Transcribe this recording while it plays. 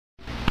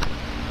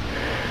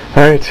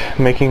Alright,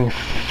 making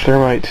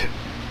thermite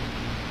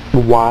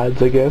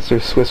wads, I guess, or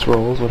Swiss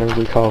rolls, whatever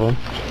we call them.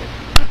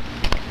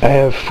 I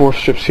have 4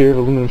 strips here of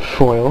aluminum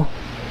foil,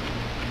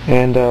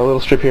 and a little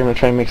strip here. I'm going to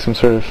try and make some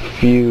sort of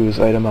fuse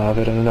item out of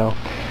it, I don't know.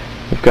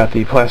 We've got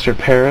the Plaster of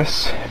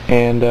Paris,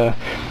 and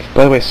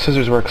by the way,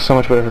 scissors work so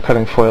much better for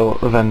cutting foil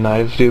than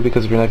knives do,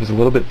 because if your knife is a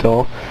little bit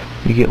dull,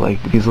 you get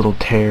like these little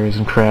tears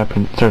and crap,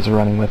 and it starts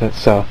running with it,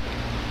 so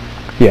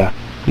yeah,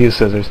 use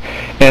scissors.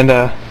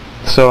 And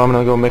so I'm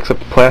going to go mix up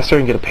the plaster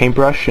and get a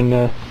paintbrush, and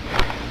yeah,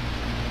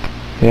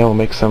 we'll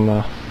make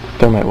some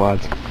thermite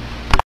wads.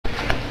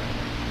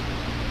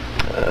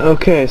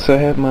 Okay, so I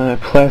have my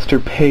plaster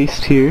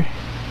paste here.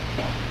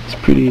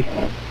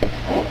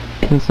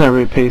 It's not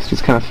really paste,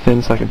 it's kind of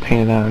thin, so I can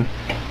paint it on.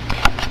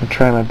 I'll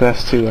try my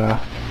best to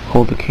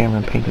hold the camera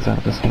and paint this on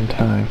at the same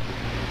time.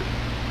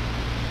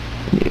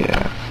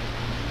 Yeah,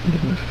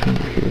 get my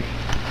finger here.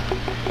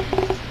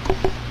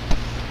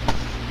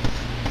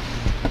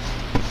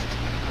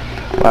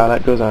 Wow,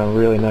 that goes on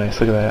really nice.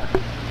 Look at that.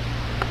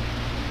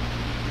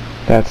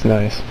 That's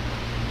nice.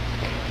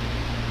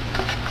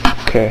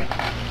 Okay,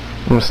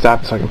 I'm going to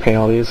stop so I can paint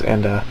all these,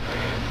 and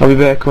I'll be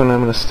back when I'm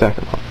going to stack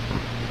them up.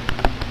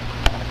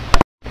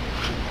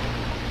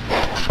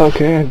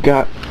 Okay, I've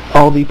got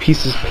all the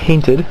pieces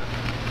painted.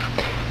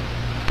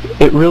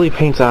 It really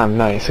paints on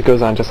nice. It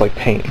goes on just like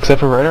paint,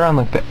 except for right around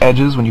like the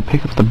edges when you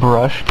pick up the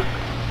brush.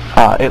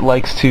 It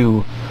likes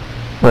to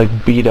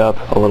like beat up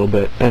a little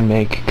bit and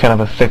make kind of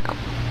a thick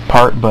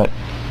part, but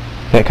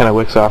that kind of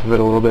wicks off of it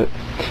a little bit.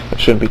 It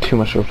shouldn't be too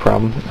much of a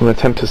problem. I'm going to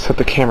attempt to set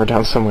the camera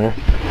down somewhere,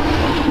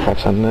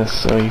 perhaps on this,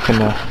 so you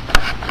can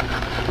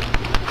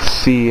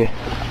see.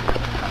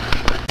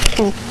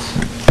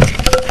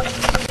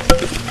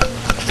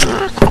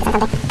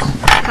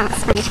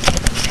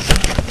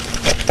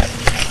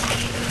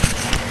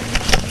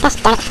 Gosh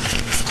darn it.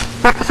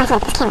 Well, if I can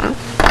put this camera on,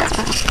 that's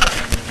rubbish.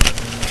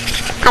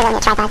 I will need a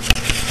tripod.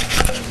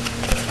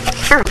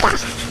 Oh my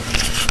gosh.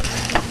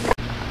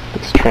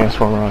 This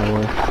transformer ought to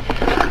work.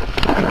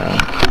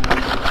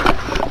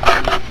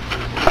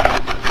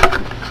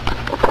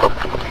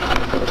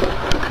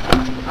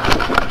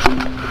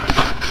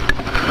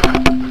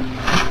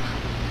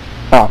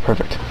 Oh,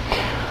 perfect.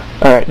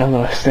 Alright, now I'm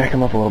going to stack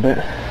them up a little bit.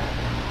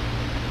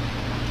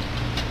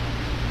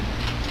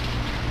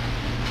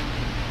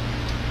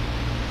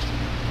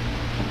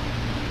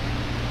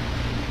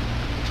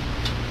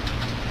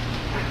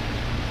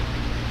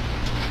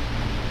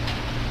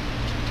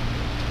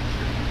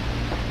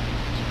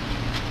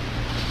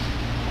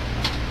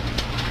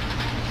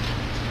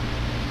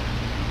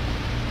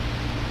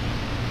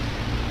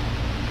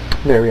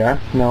 There we are.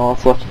 Now all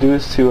that's left to do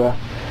is to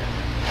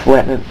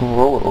flatten it and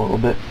roll it a little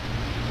bit.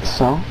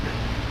 So,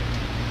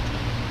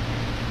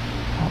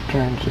 I'll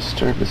try and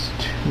disturb this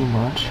too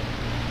much.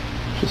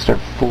 Just start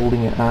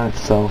folding it on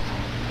itself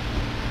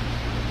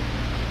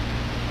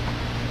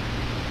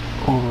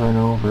over and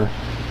over.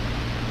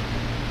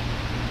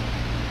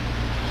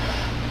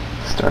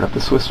 Start up the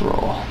Swiss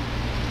roll.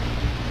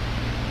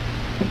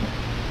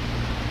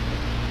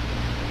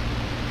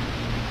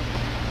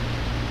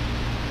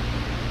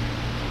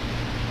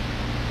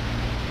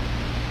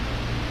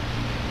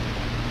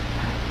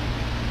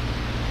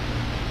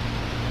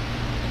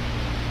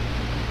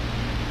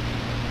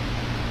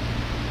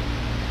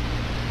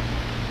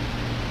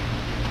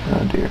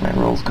 Oh dear, my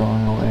roll's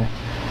going away.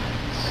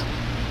 It's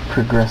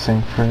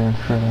progressing further and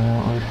further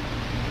outward.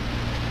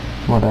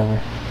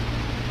 Whatever.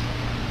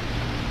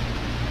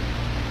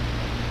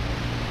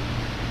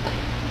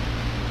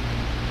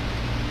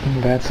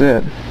 And that's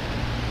it.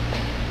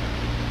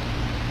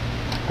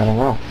 I don't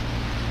know.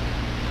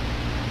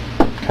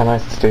 Kinda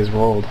nice it stays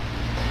rolled.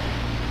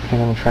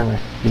 Okay, I'm gonna try my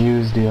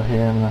fuse deal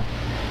here. I'm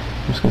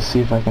just gonna see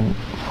if I can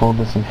fold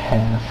this in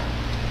half.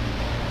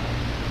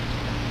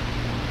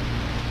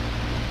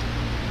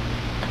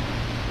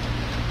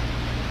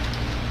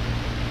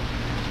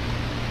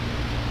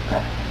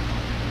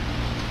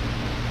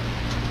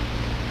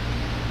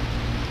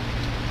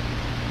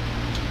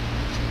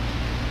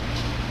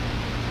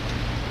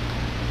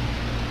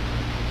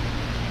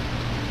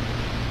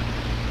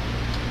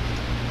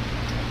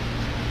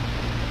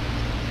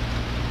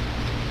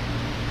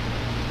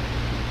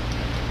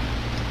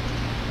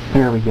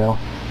 There we go.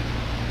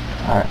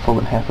 Alright, fold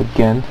it in half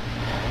again.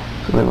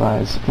 So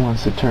otherwise,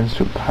 once it turns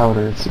to a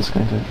powder, it's just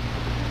going to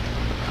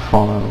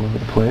fall out all over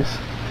the place.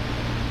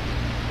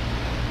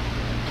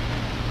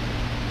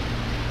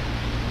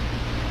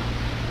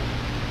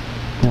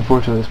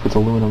 Unfortunately, this puts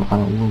aluminum on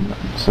aluminum,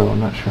 so I'm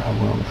not sure how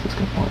well this is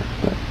going to work.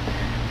 But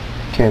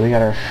okay, we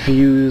got our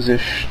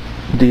fuse-ish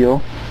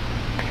deal,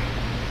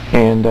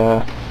 and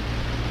the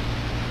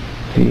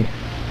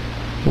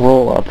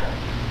roll-up.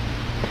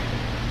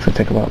 It's going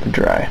to take a while to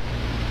dry.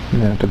 I'm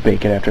going to have to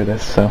bake it after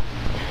this, so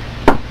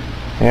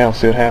yeah, we'll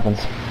see what happens.